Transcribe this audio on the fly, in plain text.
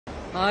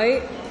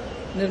I,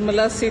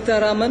 Nirmala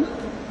Sitharaman,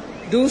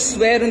 do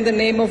swear in the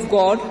name of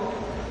God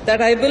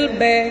that I will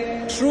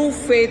bear true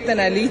faith and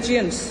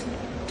allegiance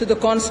to the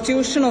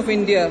Constitution of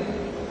India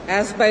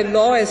as by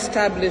law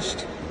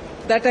established,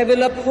 that I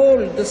will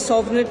uphold the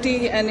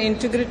sovereignty and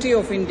integrity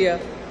of India,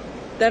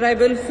 that I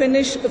will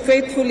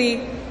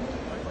faithfully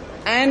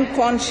and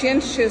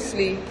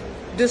conscientiously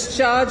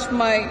discharge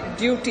my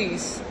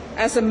duties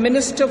as a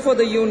Minister for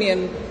the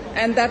Union,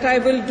 and that I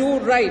will do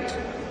right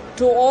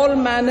to all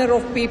manner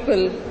of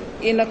people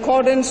in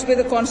accordance with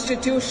the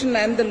Constitution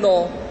and the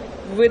law,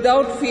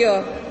 without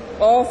fear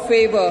or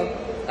favour,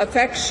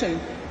 affection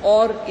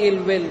or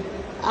ill will.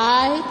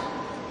 I,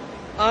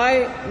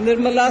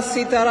 Nirmala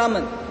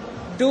Sitharaman,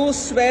 do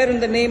swear in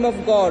the name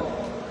of God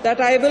that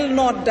I will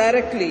not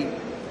directly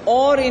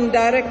or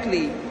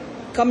indirectly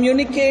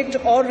communicate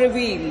or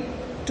reveal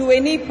to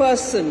any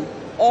person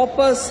or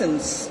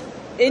persons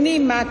any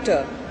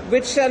matter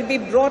which shall be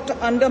brought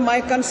under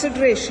my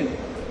consideration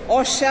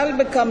or shall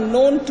become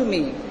known to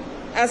me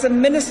as a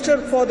Minister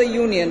for the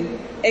Union,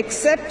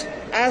 except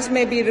as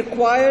may be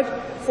required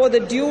for the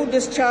due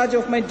discharge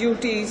of my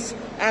duties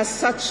as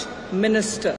such Minister.